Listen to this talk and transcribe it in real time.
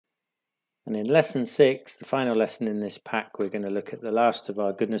And in lesson 6, the final lesson in this pack, we're going to look at the last of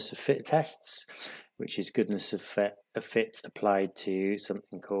our goodness of fit tests, which is goodness of fit applied to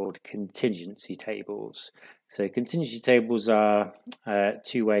something called contingency tables. So contingency tables are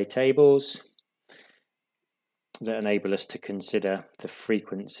two-way tables that enable us to consider the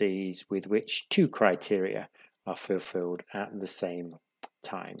frequencies with which two criteria are fulfilled at the same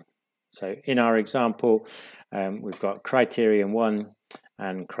time. So in our example, we've got criterion 1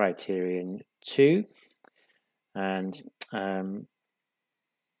 and criterion 2, and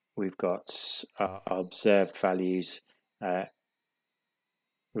we've got our observed values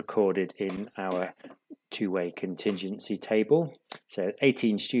recorded in our two-way contingency table. So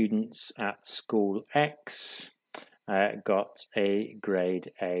 18 students at school X got a grade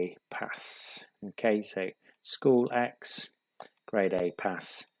A pass. Okay, so school X, grade A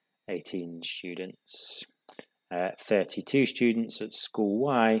pass, 18 students. 32 students at school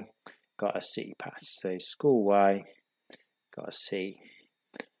Y got a C pass. So school Y got a C.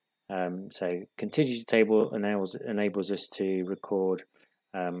 So contingency table enables us to record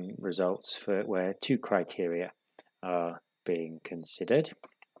results for where two criteria are being considered.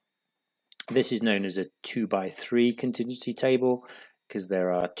 This is known as a 2x3 contingency table because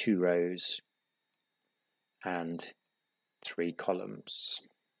there are 2 rows and 3 columns.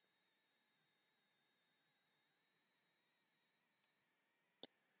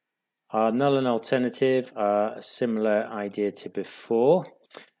 Our null and alternative are a similar idea to before.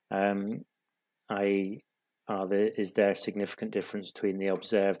 Is there a significant difference between the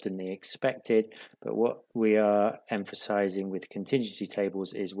observed and the expected? But what we are emphasizing with contingency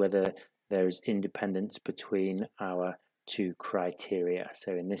tables is whether there is independence between our two criteria.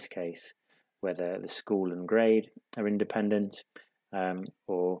 So in this case, whether the school and grade are independent,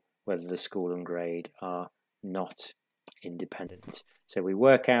 or whether the school and grade are not independent. So we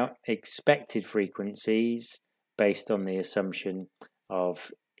work out expected frequencies based on the assumption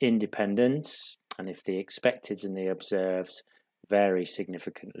of independence, and if the expecteds and the observed vary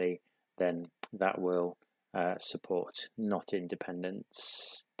significantly, then that will support not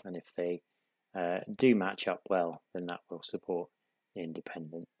independence, and if they do match up well, then that will support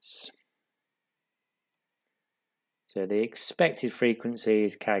independence. So the expected frequency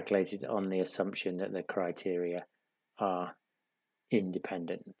is calculated on the assumption that the criteria are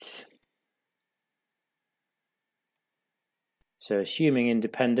independent. So assuming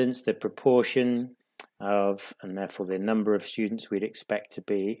independence, the proportion of, and therefore the number of students we'd expect to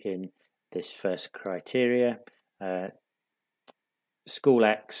be in this first criteria, school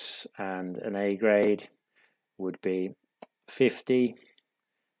X and an A grade would be 50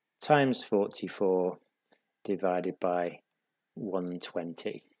 times 44 divided by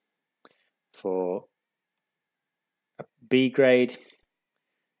 120. For a B grade,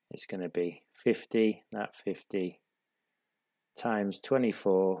 it's going to be 50, that 50 times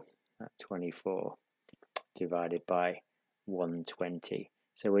 24, that 24 divided by 120.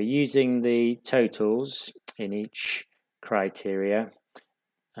 So we're using the totals in each criteria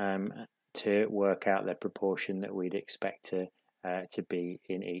to work out the proportion that we'd expect to be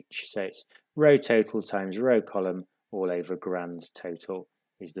in each. So it's row total times row column all over grand total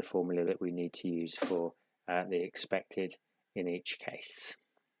is the formula that we need to use for the expected in each case.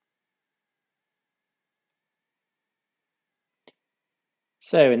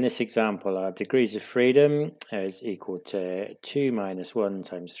 So in this example, our degrees of freedom is equal to 2 minus 1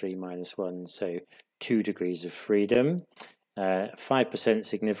 times 3 minus 1, so 2 degrees of freedom. 5%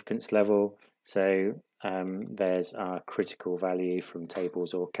 significance level, so there's our critical value from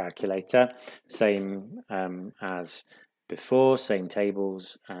tables or calculator. Same as before, same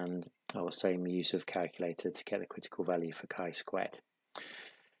tables and same use of calculator to get the critical value for chi-squared.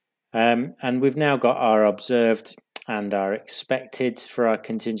 And we've now got our observed and our expected for our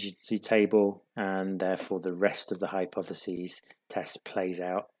contingency table, and therefore the rest of the hypotheses test plays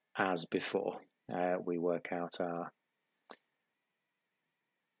out as before. We work out our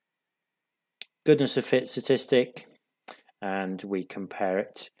goodness of fit statistic, and we compare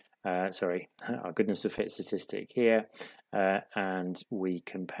it, our goodness of fit statistic here, and we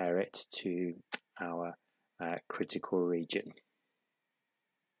compare it to our critical region.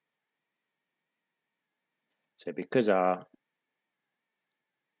 So because our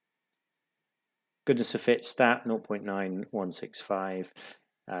goodness of fit stat 0.9165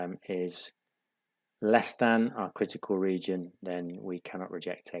 is less than our critical region, then we cannot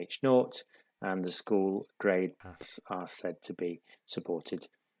reject H0, and the school grade paths are said to be supported,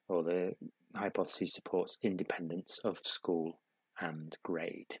 or the hypothesis supports independence of school and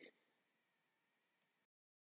grade.